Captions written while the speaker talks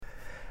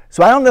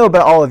So I don't know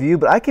about all of you,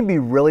 but I can be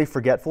really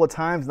forgetful at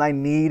times, and I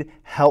need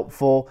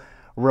helpful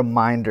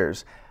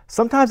reminders.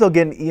 Sometimes I'll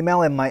get an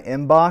email in my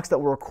inbox that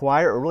will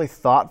require a really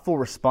thoughtful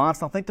response,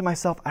 and I'll think to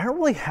myself, I don't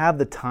really have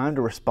the time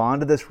to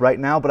respond to this right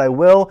now, but I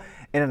will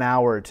in an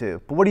hour or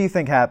two. But what do you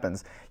think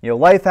happens?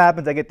 Life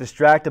happens, I get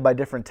distracted by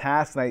different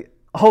tasks, and I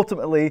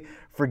ultimately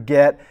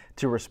forget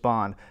to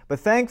respond. But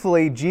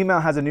thankfully,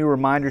 Gmail has a new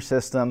reminder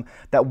system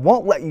that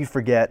won't let you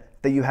forget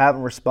that you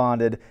haven't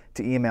responded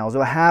to emails.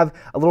 It'll have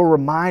a little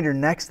reminder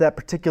next to that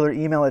particular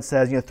email that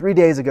says, 3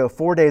 days ago,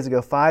 4 days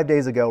ago, 5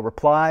 days ago,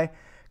 reply, ?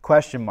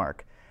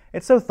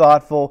 It's so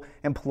thoughtful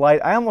and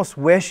polite. I almost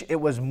wish it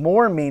was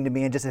more mean to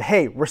me and just said,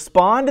 hey,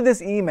 respond to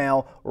this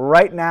email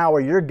right now or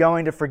you're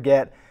going to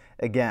forget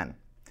again.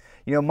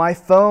 My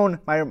phone,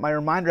 my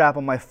reminder app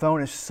on my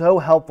phone is so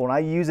helpful, and I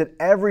use it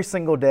every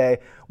single day.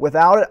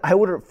 Without it, I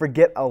would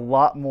forget a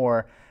lot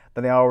more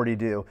than I already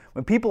do.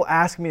 When people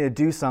ask me to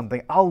do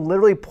something, I'll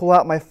literally pull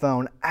out my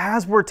phone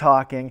as we're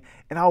talking,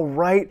 and I'll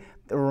write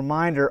the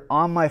reminder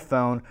on my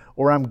phone,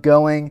 or I'm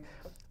going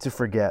to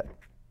forget.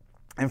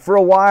 And for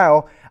a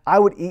while, I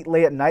would eat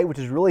late at night, which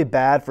is really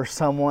bad for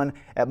someone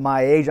at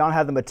my age. I don't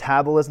have the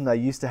metabolism that I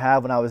used to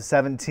have when I was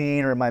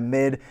 17 or in my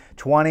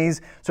mid-20s.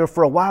 So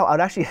for a while,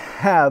 I'd actually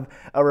have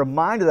a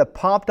reminder that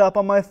popped up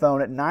on my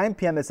phone at 9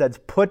 p.m. that says,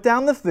 put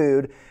down the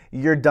food,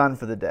 you're done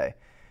for the day.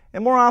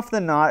 And more often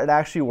than not, it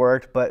actually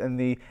worked, but in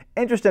the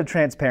interest of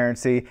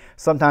transparency,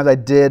 sometimes I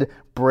did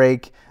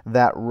break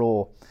that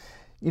rule.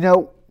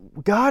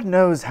 God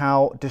knows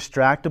how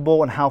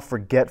distractible and how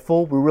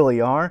forgetful we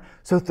really are.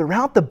 So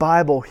throughout the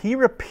Bible, He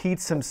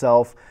repeats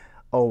Himself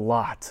a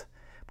lot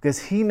because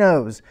He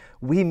knows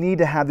we need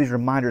to have these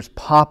reminders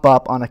pop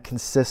up on a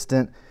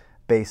consistent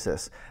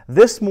basis.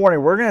 This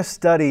morning, we're going to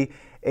study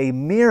a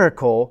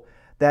miracle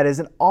that is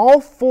in all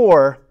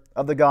 4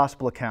 of the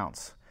gospel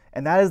accounts,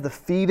 and that is the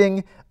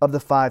feeding of the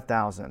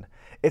 5,000.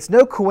 It's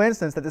no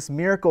coincidence that this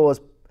miracle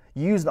is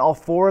used in all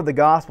 4 of the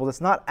Gospels.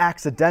 It's not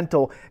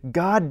accidental.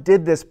 God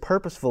did this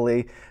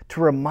purposefully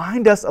to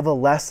remind us of a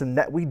lesson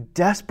that we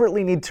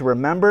desperately need to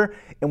remember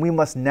and we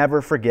must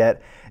never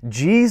forget.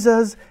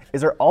 Jesus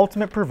is our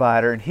ultimate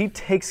provider, and He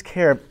takes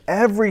care of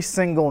every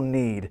single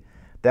need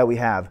that we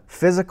have: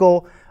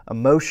 physical,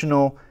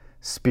 emotional,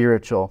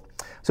 spiritual.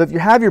 So if you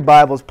have your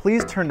Bibles,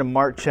 please turn to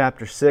Mark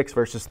chapter 6,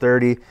 verses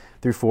 30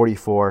 through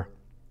 44.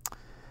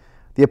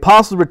 The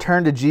apostles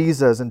returned to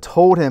Jesus and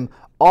told Him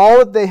all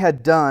that they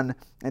had done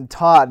and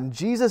taught. And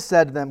Jesus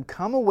said to them,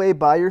 come away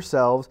by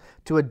yourselves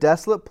to a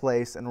desolate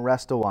place and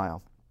rest a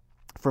while.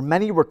 For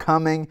many were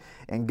coming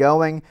and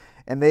going,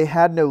 and they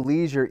had no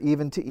leisure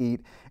even to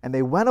eat. And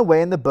they went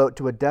away in the boat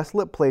to a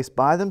desolate place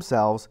by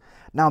themselves.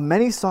 Now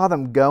many saw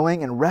them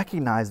going and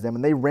recognized them,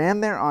 and they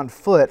ran there on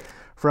foot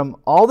from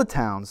all the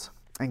towns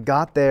and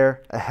got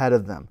there ahead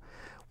of them.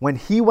 When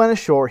He went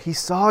ashore, He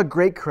saw a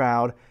great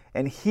crowd,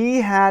 and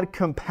He had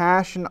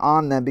compassion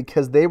on them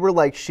because they were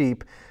like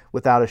sheep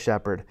without a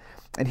shepherd.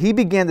 And He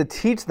began to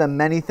teach them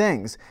many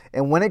things.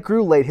 And when it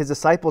grew late, His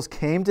disciples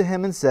came to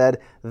Him and said,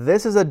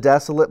 this is a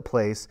desolate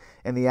place,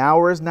 and the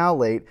hour is now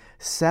late.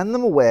 Send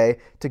them away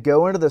to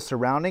go into the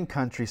surrounding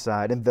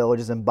countryside and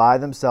villages and buy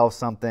themselves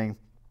something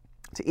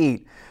to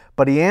eat.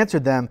 But He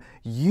answered them,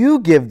 you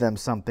give them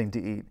something to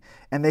eat.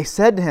 And they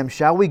said to Him,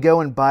 shall we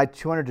go and buy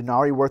 200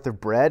 denarii worth of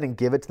bread and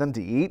give it to them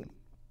to eat?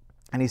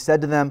 And He said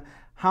to them,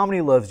 how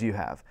many loaves do you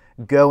have?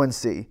 Go and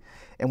see.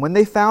 And when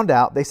they found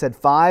out, they said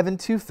 5 and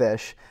 2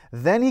 fish.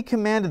 Then He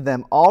commanded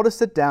them all to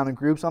sit down in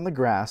groups on the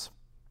grass.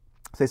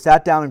 So they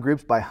sat down in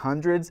groups by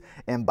hundreds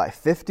and by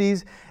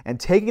 50s. And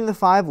taking the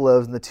 5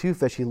 loaves and the 2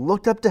 fish, He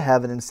looked up to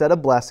heaven and said a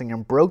blessing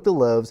and broke the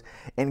loaves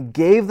and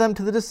gave them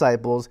to the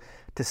disciples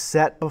to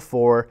set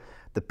before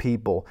the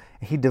people.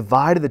 And He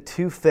divided the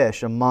 2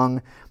 fish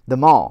among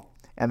them all.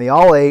 And they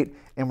all ate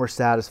and were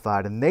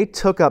satisfied. And they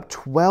took up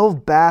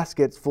 12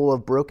 baskets full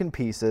of broken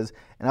pieces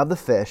and of the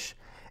fish.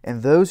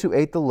 And those who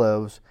ate the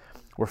loaves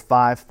were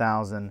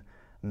 5,000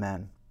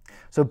 men.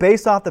 So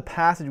based off the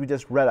passage we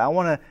just read, I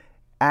want to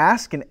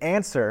ask and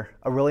answer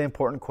a really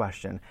important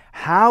question.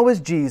 How is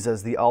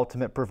Jesus the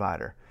ultimate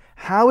provider?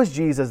 How is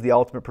Jesus the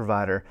ultimate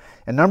provider?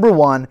 And number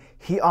 1,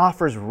 He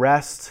offers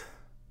rest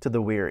to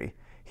the weary.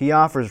 He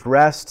offers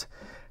rest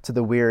to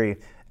the weary.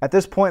 At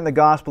this point in the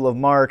Gospel of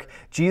Mark,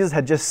 Jesus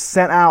had just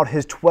sent out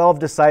His 12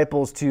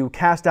 disciples to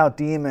cast out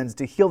demons,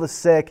 to heal the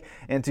sick,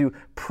 and to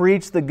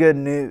preach the good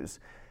news.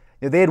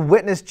 They had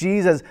witnessed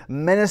Jesus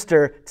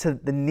minister to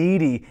the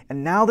needy,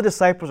 and now the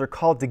disciples are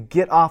called to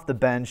get off the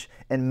bench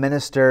and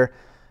minister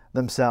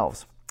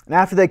themselves. And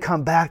after they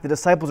come back, the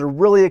disciples are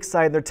really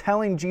excited. They're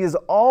telling Jesus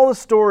all the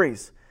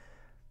stories,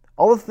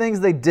 all the things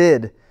they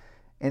did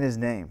in His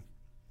name.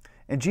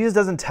 And Jesus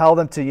doesn't tell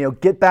them to,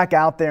 get back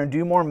out there and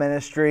do more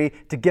ministry,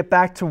 to get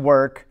back to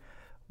work.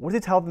 What does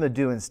He tell them to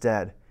do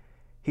instead?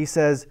 He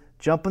says,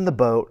 jump in the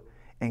boat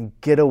and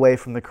get away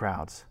from the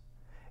crowds.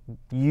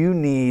 You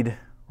need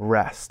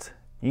rest.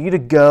 You need to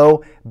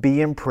go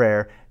be in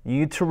prayer. You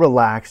need to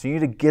relax. You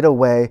need to get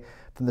away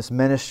from this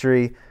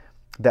ministry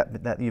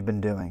that you've been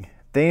doing.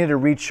 They needed to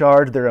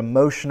recharge their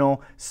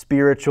emotional,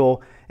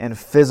 spiritual, and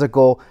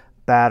physical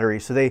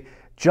batteries. So they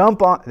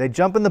jump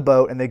in the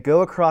boat and they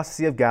go across the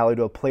Sea of Galilee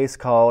to a place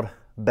called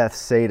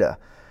Bethsaida.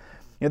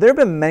 There have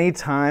been many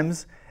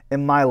times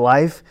in my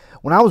life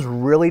when I was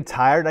really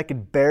tired, I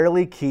could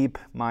barely keep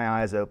my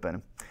eyes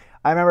open.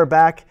 I remember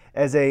back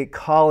as a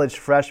college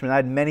freshman, I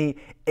had many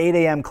 8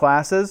 a.m.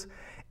 classes,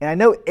 and I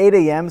know 8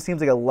 a.m.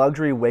 seems like a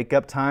luxury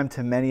wake-up time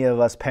to many of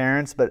us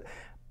parents, but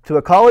to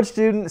a college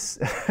student,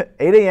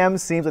 8 a.m.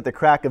 seems like the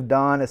crack of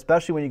dawn,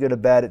 especially when you go to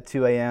bed at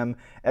 2 a.m.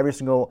 every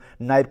single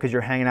night because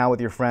you're hanging out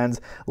with your friends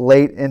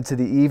late into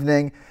the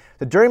evening.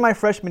 So during my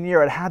freshman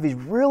year, I'd have these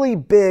really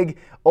big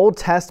Old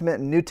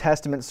Testament and New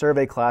Testament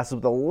survey classes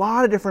with a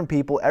lot of different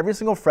people. Every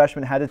single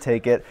freshman had to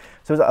take it.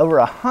 So there's over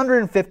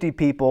 150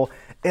 people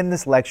in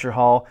this lecture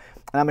hall.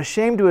 And I'm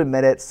ashamed to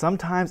admit it,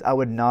 sometimes I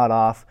would nod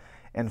off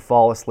and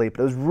fall asleep.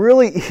 But it was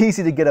really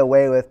easy to get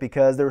away with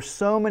because there were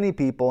so many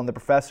people and the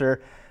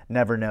professor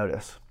never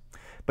noticed.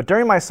 But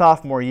during my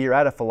sophomore year, I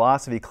had a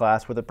philosophy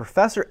class where the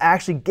professor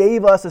actually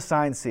gave us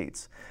assigned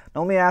seats.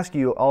 Now, let me ask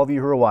you, all of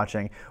you who are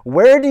watching,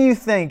 where do you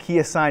think he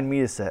assigned me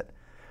to sit?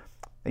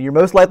 You're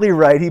most likely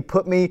right. He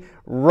put me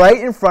right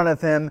in front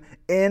of him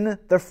in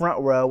the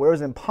front row where it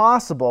was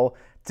impossible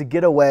to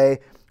get away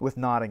with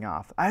nodding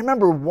off. I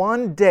remember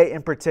one day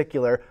in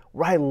particular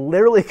where I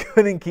literally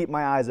couldn't keep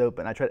my eyes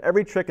open. I tried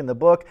every trick in the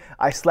book.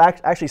 I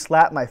actually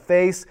slapped my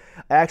face.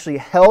 I actually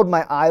held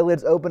my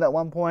eyelids open at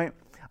one point.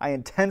 I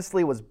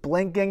intensely was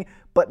blinking,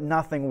 but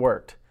nothing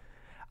worked.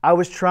 I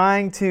was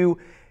trying to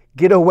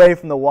get away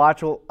from the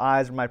watchful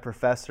eyes of my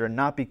professor and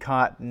not be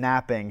caught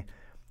napping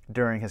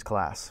during his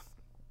class.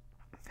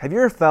 Have you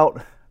ever felt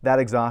that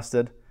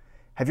exhausted?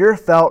 Have you ever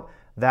felt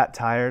that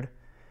tired?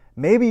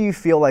 Maybe you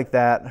feel like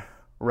that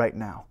right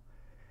now.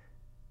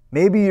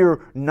 Maybe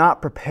you're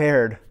not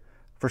prepared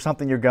for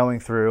something you're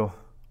going through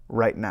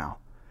right now.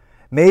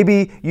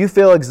 Maybe you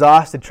feel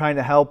exhausted trying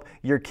to help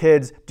your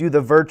kids do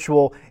the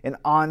virtual and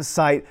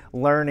on-site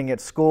learning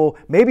at school.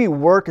 Maybe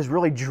work is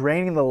really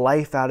draining the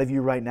life out of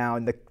you right now,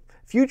 and the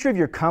future of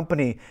your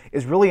company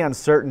is really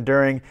uncertain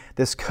during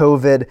this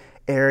COVID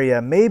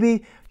era.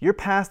 Maybe you're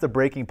past the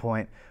breaking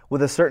point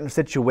with a certain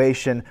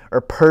situation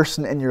or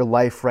person in your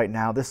life right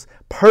now. This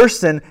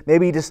person may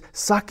be just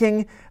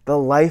sucking the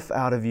life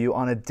out of you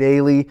on a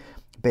daily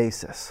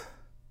basis.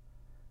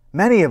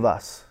 Many of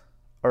us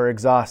are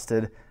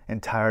exhausted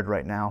and tired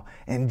right now,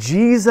 and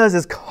Jesus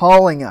is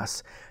calling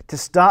us to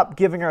stop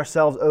giving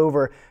ourselves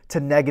over to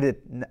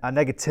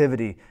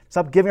negativity,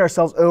 stop giving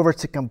ourselves over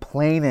to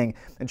complaining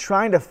and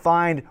trying to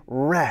find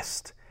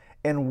rest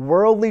in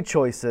worldly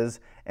choices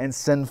and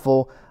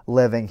sinful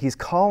living. He's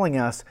calling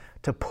us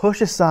to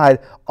push aside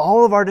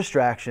all of our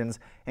distractions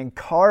and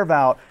carve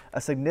out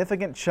a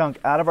significant chunk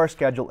out of our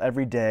schedule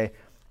every day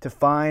to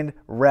find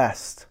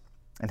rest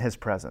in His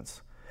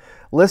presence.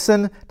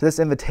 Listen to this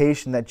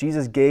invitation that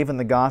Jesus gave in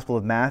the Gospel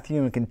of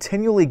Matthew and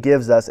continually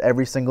gives us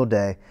every single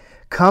day.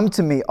 Come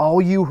to me,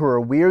 all you who are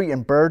weary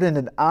and burdened,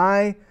 and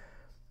I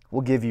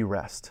will give you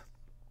rest.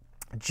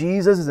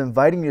 Jesus is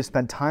inviting you to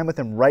spend time with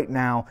Him right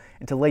now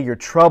and to lay your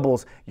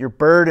troubles, your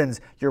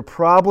burdens, your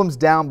problems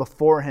down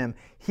before Him.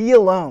 He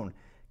alone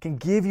can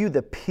give you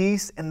the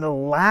peace and the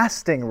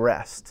lasting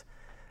rest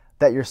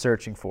that you're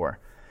searching for.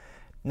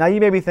 Now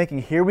you may be thinking,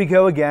 here we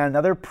go again,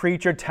 another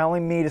preacher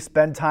telling me to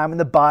spend time in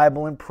the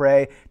Bible and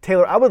pray.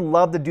 Taylor, I would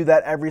love to do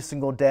that every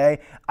single day.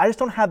 I just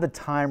don't have the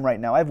time right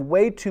now. I have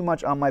way too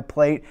much on my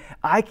plate.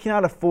 I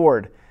cannot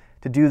afford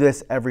to do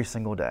this every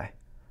single day.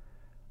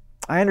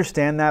 I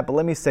understand that, but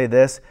let me say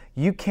this.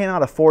 You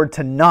cannot afford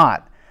to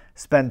not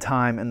spend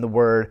time in the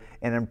Word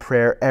and in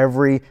prayer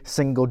every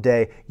single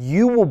day.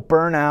 You will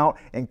burn out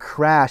and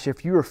crash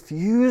if you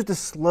refuse to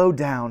slow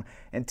down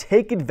and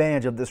take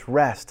advantage of this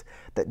rest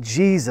that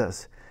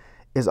Jesus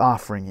is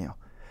offering you.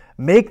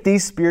 Make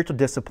these spiritual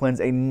disciplines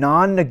a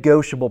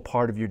non-negotiable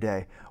part of your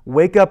day.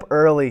 Wake up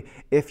early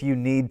if you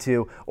need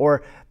to,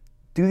 or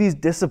do these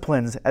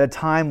disciplines at a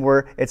time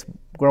where it's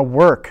going to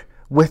work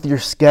with your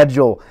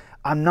schedule.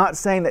 I'm not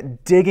saying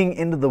that digging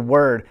into the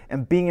Word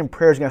and being in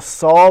prayer is going to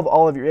solve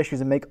all of your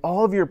issues and make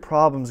all of your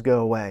problems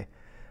go away,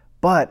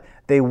 but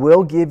they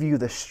will give you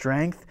the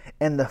strength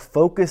and the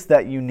focus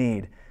that you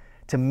need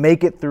to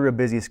make it through a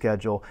busy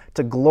schedule,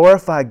 to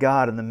glorify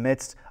God in the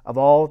midst of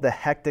all the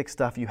hectic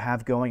stuff you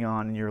have going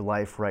on in your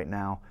life right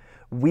now.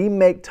 We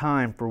make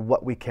time for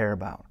what we care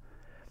about.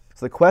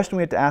 So the question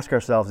we have to ask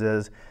ourselves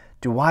is,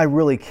 do I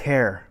really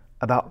care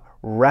about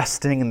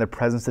resting in the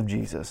presence of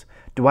Jesus?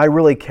 Do I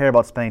really care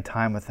about spending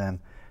time with Him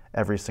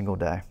every single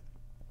day?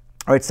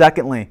 All right,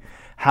 secondly,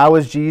 how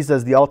is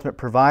Jesus the ultimate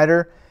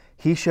provider?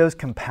 He shows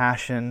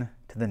compassion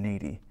to the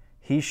needy.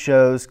 He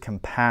shows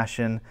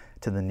compassion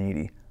to the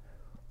needy.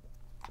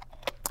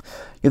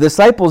 The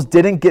disciples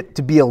didn't get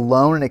to be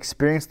alone and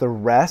experience the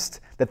rest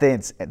that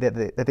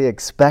they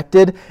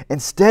expected.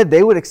 Instead,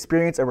 they would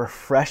experience a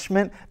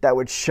refreshment that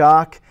would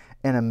shock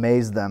and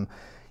amaze them.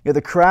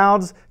 The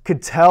crowds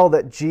could tell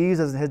that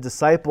Jesus and His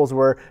disciples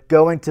were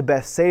going to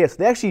Bethsaida. So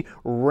they actually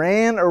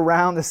ran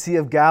around the Sea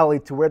of Galilee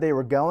to where they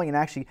were going and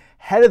actually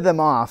headed them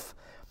off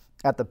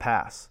at the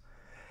pass.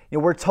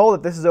 We're told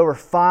that this is over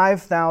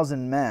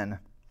 5,000 men,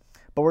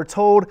 but we're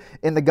told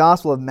in the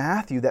Gospel of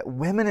Matthew that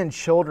women and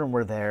children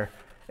were there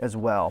as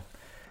well.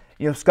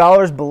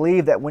 Scholars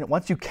believe that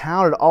once you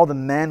counted all the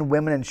men,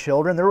 women, and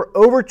children, there were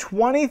over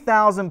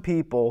 20,000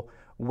 people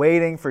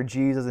waiting for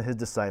Jesus and his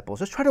disciples.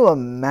 Just try to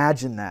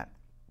imagine that.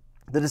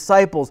 The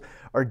disciples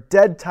are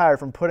dead tired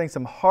from putting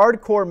some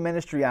hardcore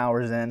ministry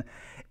hours in,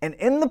 and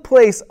in the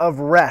place of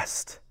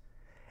rest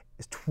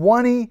is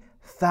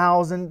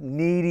 20,000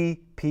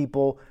 needy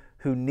people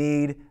who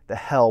need the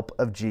help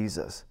of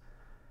Jesus.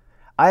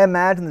 I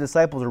imagine the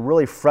disciples are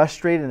really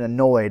frustrated and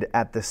annoyed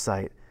at this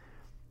sight.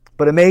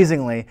 But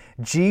amazingly,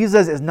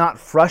 Jesus is not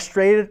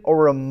frustrated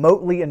or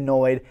remotely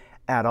annoyed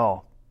at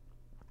all.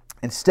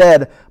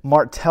 Instead,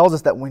 Mark tells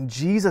us that when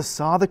Jesus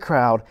saw the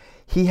crowd,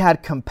 he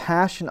had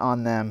compassion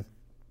on them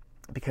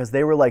because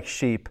they were like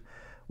sheep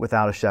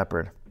without a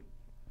shepherd.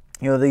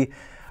 This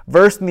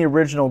verse in the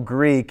original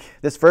Greek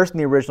is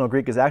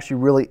actually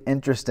really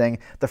interesting.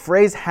 The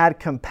phrase "had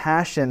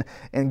compassion"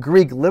 in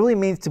Greek literally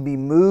means to be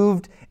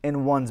moved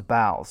in one's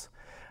bowels.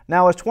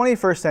 Now, as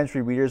 21st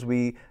century readers,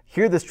 we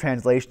hear this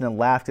translation and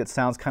laugh. It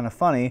sounds kind of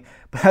funny,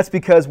 but that's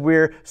because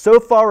we're so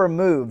far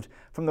removed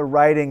from the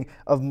writing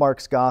of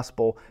Mark's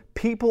gospel.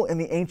 People in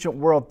the ancient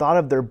world thought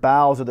of their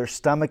bowels or their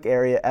stomach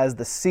area as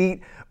the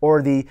seat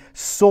or the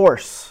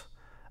source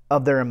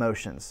of their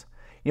emotions.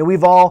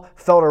 We've all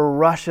felt a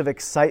rush of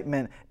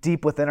excitement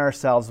deep within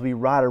ourselves as we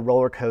ride a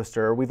roller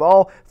coaster, or we've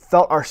all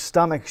felt our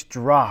stomachs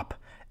drop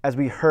as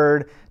we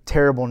heard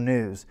terrible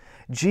news.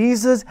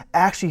 Jesus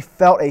actually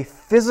felt a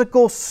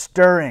physical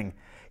stirring.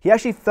 He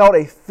actually felt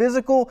a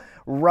physical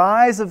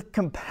rise of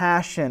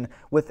compassion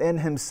within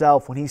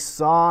himself when he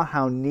saw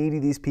how needy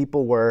these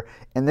people were,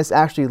 and this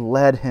actually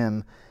led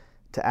him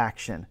to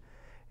action.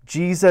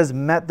 Jesus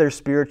met their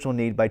spiritual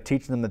need by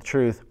teaching them the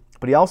truth,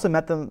 but he also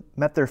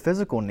met their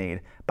physical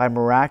need by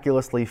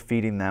miraculously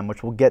feeding them,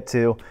 which we'll get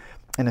to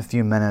in a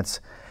few minutes.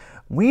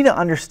 We need to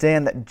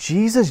understand that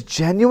Jesus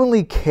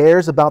genuinely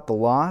cares about the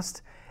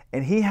lost,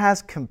 and he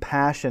has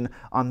compassion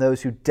on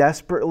those who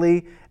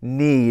desperately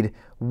need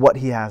what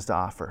he has to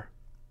offer.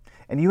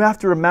 And you have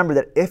to remember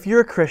that if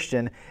you're a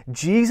Christian,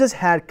 Jesus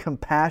had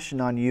compassion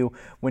on you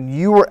when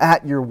you were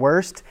at your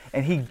worst,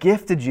 and he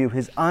gifted you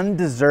his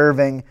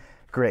undeserving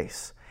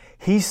grace.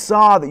 He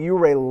saw that you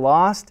were a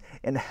lost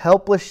and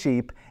helpless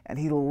sheep, and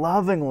he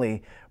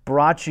lovingly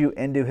brought you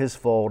into his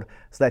fold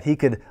so that he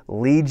could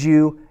lead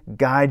you,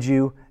 guide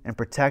you, and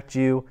protect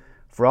you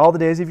for all the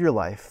days of your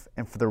life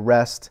and for the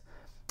rest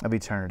of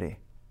eternity.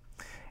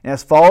 And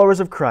as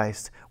followers of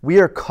Christ, we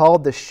are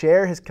called to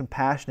share his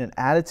compassionate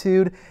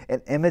attitude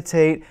and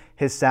imitate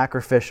his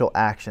sacrificial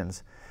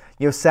actions.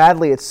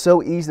 Sadly, it's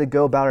so easy to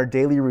go about our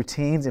daily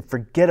routines and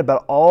forget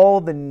about all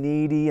the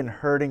needy and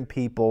hurting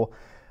people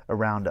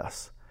around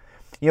us.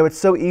 It's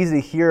so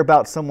easy to hear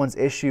about someone's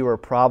issue or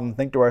problem and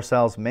think to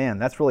ourselves, man,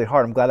 that's really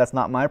hard. I'm glad that's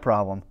not my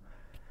problem.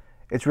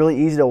 It's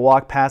really easy to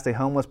walk past a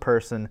homeless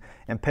person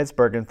in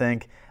Pittsburgh and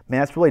think,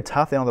 man, that's really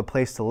tough. They don't have a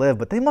place to live,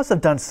 but they must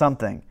have done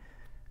something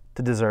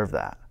to deserve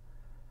that.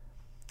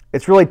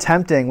 It's really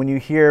tempting when you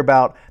hear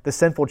about the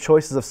sinful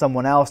choices of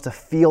someone else to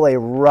feel a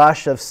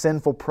rush of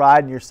sinful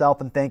pride in yourself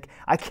and think,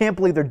 I can't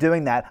believe they're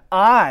doing that.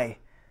 I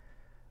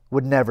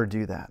would never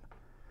do that.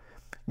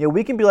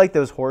 We can be like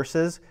those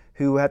horses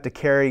who have to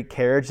carry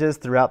carriages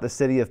throughout the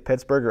city of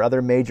Pittsburgh or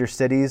other major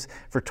cities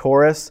for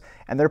tourists,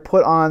 and they're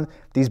put on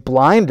these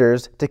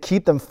blinders to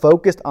keep them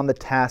focused on the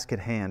task at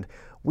hand.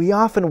 We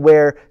often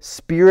wear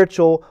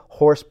spiritual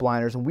horse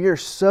blinders, and we are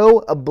so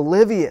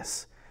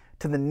oblivious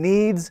to the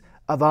needs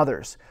of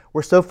others.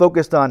 We're so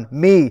focused on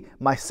me,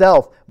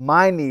 myself,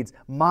 my needs,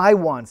 my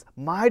wants,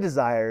 my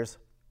desires,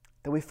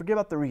 that we forget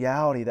about the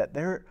reality that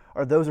there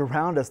are those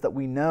around us that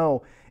we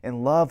know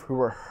and love who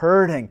are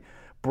hurting,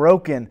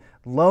 broken,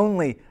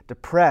 lonely,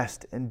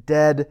 depressed, and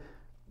dead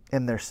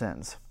in their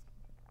sins.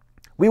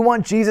 We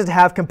want Jesus to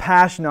have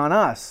compassion on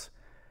us,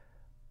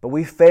 but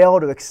we fail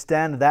to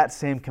extend that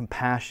same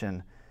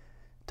compassion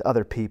to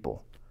other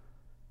people.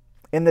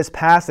 In this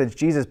passage,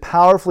 Jesus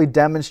powerfully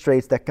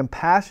demonstrates that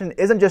compassion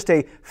isn't just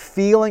a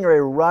feeling or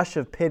a rush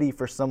of pity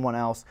for someone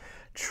else.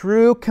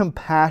 True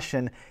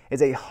compassion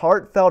is a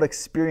heartfelt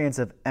experience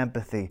of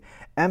empathy.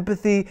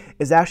 Empathy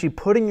is actually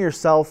putting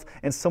yourself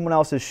in someone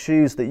else's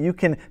shoes so that you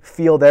can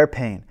feel their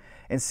pain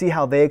and see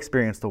how they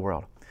experience the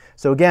world.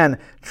 So again,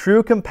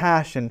 true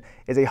compassion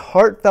is a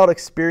heartfelt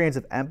experience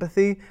of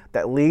empathy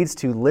that leads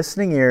to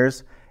listening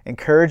ears,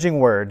 encouraging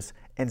words,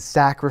 and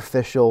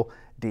sacrificial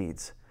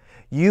deeds.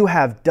 You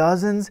have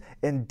dozens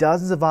and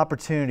dozens of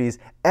opportunities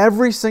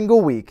every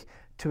single week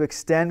to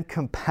extend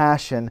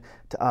compassion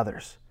to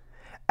others.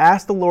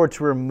 Ask the Lord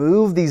to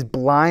remove these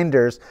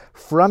blinders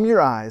from your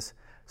eyes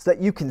so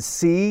that you can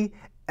see,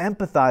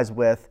 empathize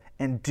with,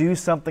 and do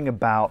something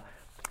about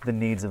the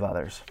needs of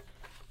others.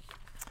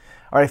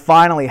 All right,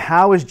 finally,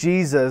 how is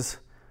Jesus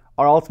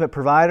our ultimate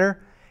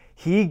provider?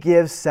 He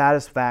gives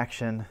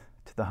satisfaction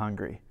to the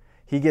hungry.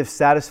 He gives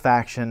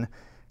satisfaction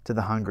to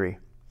the hungry.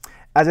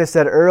 As I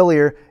said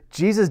earlier,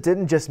 Jesus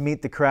didn't just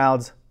meet the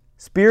crowd's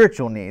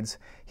spiritual needs.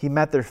 He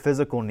met their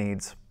physical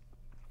needs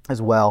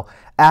as well.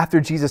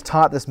 After Jesus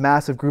taught this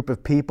massive group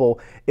of people,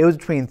 it was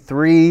between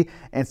 3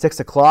 and 6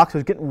 o'clock, so it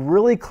was getting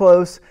really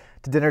close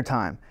to dinner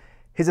time.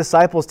 His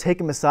disciples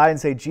take him aside and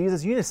say,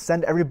 Jesus, you need to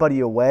send everybody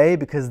away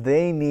because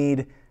they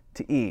need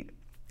to eat.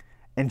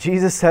 And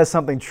Jesus says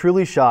something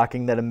truly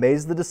shocking that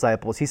amazes the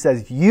disciples. He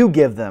says, you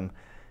give them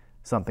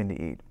something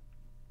to eat.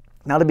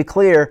 Now, to be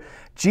clear,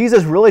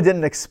 Jesus really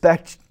didn't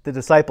expect the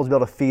disciples to be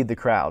able to feed the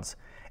crowds.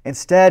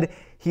 Instead,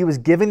 he was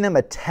giving them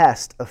a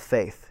test of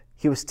faith.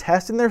 He was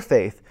testing their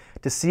faith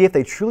to see if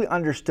they truly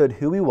understood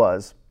who he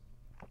was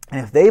and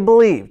if they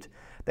believed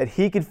that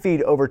he could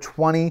feed over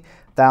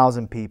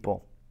 20,000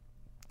 people.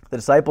 The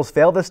disciples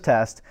fail this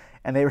test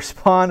and they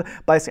respond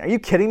by saying, are you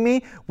kidding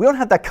me? We don't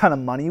have that kind of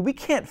money. We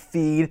can't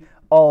feed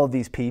all of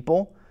these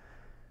people.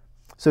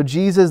 So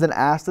Jesus then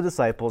asked the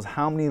disciples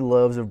how many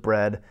loaves of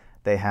bread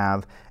they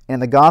have. In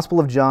the Gospel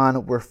of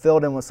John, we're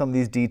filled in with some of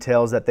these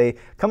details that they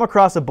come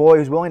across a boy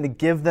who's willing to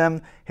give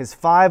them his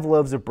 5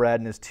 loaves of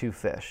bread and his 2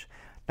 fish.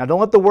 Now, don't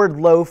let the word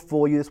loaf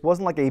fool you. This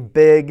wasn't like a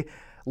big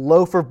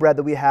loaf of bread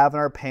that we have in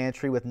our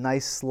pantry with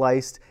nice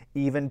sliced,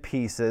 even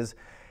pieces.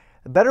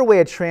 A better way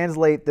to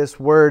translate this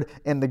word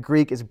in the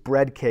Greek is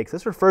bread cakes.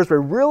 This refers to a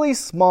really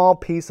small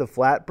piece of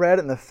flatbread,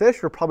 and the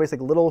fish were probably just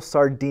like little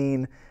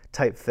sardine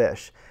type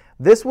fish.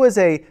 This was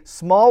a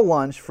small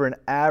lunch for an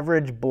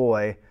average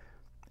boy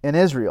in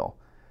Israel.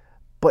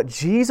 But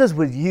Jesus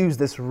would use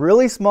this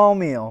really small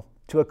meal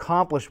to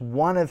accomplish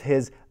one of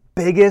his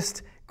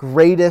biggest,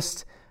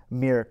 greatest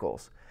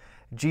miracles.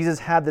 Jesus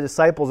had the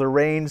disciples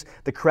arrange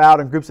the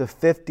crowd in groups of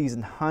 50s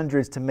and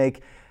 100s to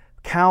make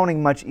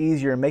counting much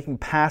easier and making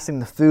passing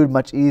the food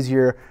much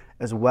easier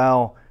as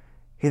well.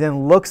 He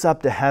then looks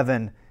up to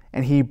heaven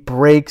and he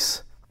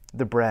breaks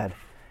the bread.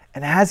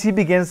 And as he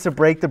begins to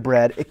break the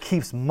bread, it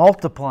keeps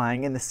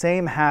multiplying, and the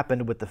same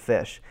happened with the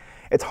fish.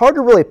 It's hard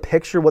to really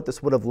picture what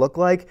this would have looked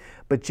like,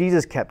 but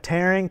Jesus kept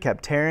tearing,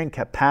 kept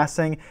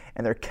passing,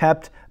 and there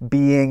kept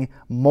being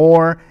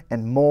more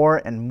and more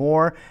and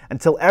more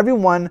until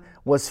everyone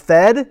was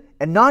fed,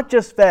 and not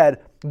just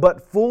fed,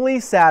 but fully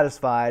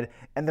satisfied,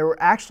 and there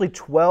were actually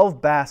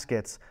 12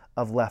 baskets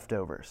of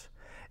leftovers.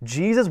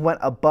 Jesus went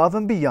above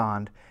and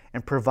beyond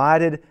and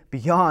provided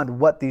beyond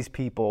what these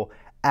people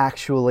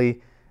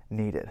actually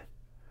needed.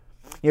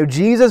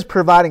 Jesus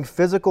providing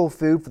physical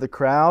food for the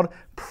crowd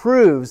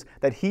proves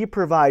that he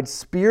provides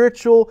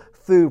spiritual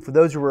food for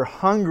those who are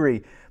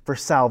hungry for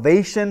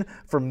salvation,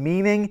 for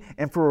meaning,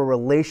 and for a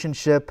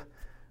relationship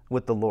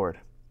with the Lord.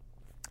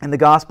 In the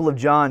Gospel of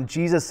John,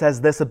 Jesus says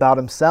this about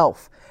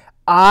himself: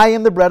 I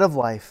am the bread of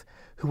life.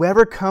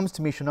 Whoever comes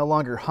to me shall no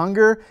longer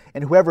hunger,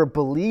 and whoever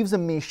believes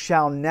in me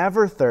shall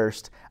never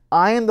thirst.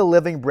 I am the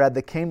living bread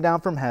that came down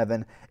from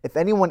heaven. If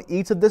anyone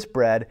eats of this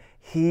bread,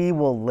 he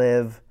will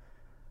live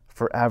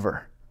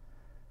forever.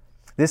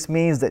 This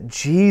means that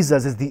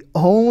Jesus is the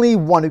only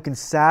one who can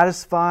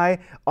satisfy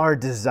our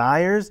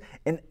desires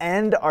and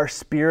end our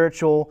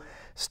spiritual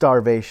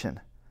starvation.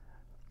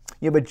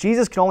 But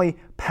Jesus can only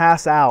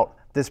pass out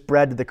this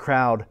bread to the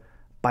crowd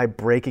by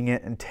breaking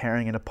it and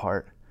tearing it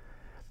apart.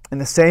 In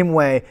the same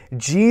way,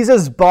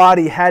 Jesus'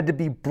 body had to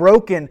be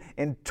broken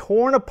and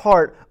torn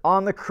apart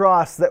on the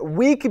cross so that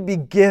we could be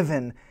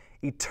given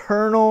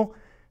eternal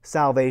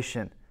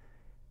salvation.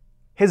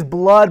 His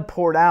blood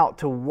poured out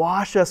to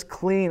wash us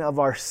clean of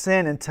our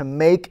sin and to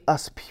make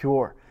us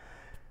pure.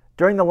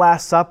 During the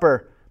Last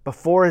Supper,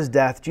 before his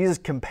death, Jesus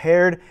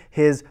compared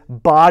his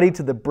body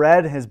to the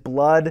bread and his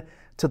blood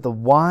to the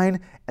wine.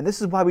 And this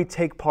is why we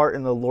take part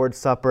in the Lord's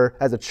Supper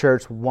as a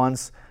church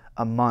once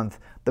a month.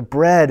 The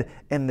bread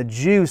and the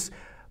juice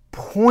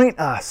point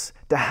us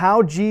to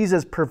how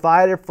Jesus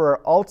provided for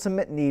our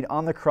ultimate need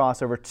on the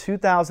cross over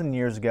 2,000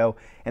 years ago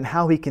and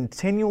how he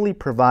continually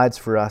provides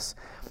for us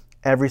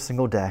every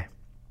single day.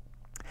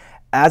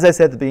 As I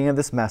said at the beginning of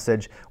this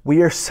message,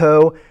 we are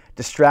so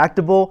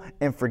distractible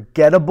and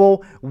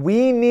forgettable.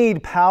 We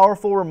need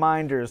powerful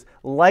reminders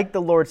like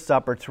the Lord's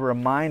Supper to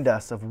remind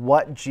us of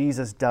what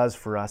Jesus does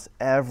for us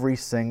every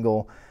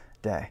single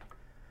day.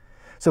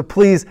 So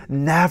please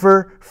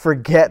never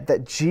forget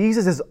that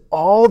Jesus is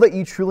all that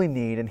you truly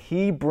need, and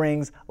he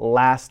brings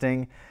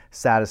lasting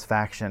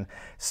satisfaction.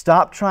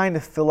 Stop trying to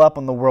fill up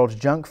on the world's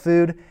junk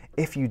food.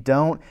 If you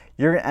don't,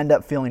 you're going to end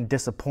up feeling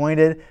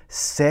disappointed,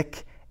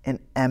 sick, and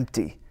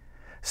empty.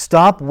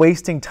 Stop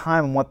wasting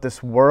time on what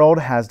this world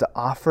has to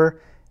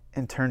offer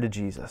and turn to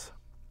Jesus.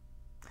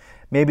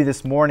 Maybe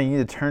this morning you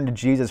need to turn to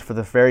Jesus for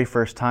the very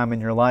first time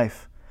in your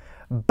life.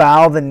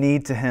 Bow the knee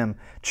to him.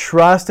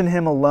 Trust in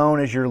him alone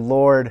as your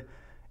Lord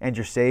and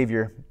your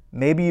Savior.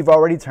 Maybe you've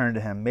already turned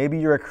to him. Maybe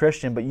you're a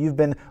Christian, but you've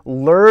been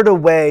lured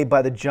away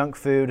by the junk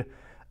food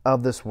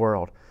of this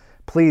world.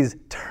 Please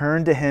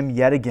turn to him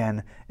yet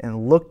again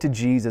and look to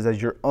Jesus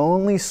as your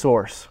only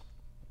source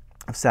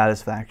of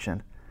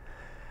satisfaction.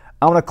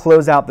 I want to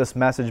close out this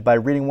message by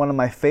reading one of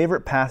my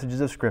favorite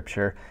passages of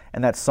Scripture,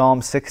 and that's Psalm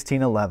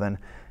 16:11.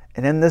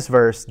 And in this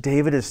verse,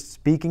 David is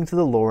speaking to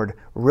the Lord.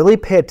 Really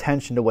pay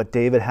attention to what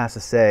David has to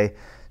say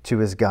to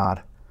his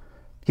God.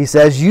 He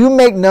says, "You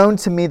make known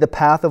to me the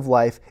path of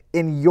life.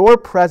 In your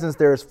presence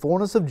there is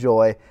fullness of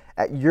joy.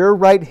 At your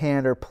right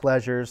hand are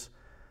pleasures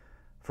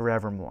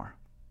forevermore."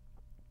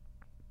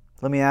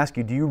 Let me ask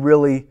you, do you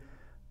really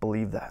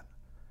believe that?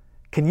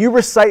 Can you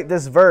recite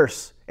this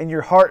verse in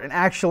your heart and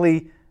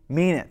actually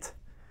mean it?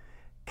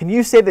 Can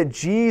you say that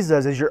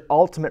Jesus is your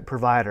ultimate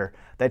provider,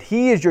 that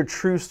He is your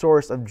true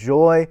source of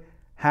joy,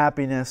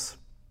 happiness,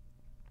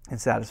 and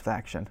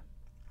satisfaction?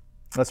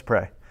 Let's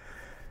pray.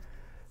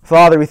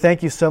 Father, we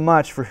thank you so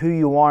much for who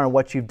you are and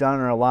what you've done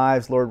in our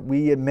lives. Lord,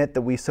 we admit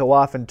that we so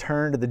often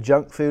turn to the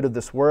junk food of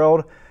this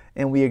world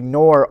and we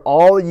ignore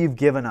all you've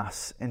given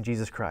us in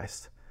Jesus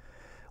Christ.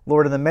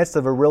 Lord, in the midst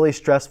of a really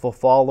stressful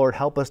fall, Lord,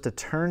 help us to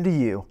turn to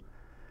you,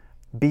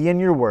 be in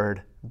your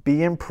word,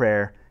 be in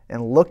prayer,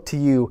 and look to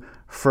you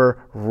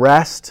for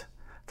rest,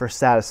 for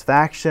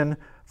satisfaction,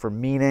 for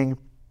meaning,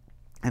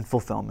 and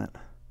fulfillment.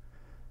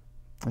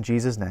 In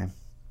Jesus' name,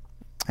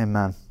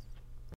 amen.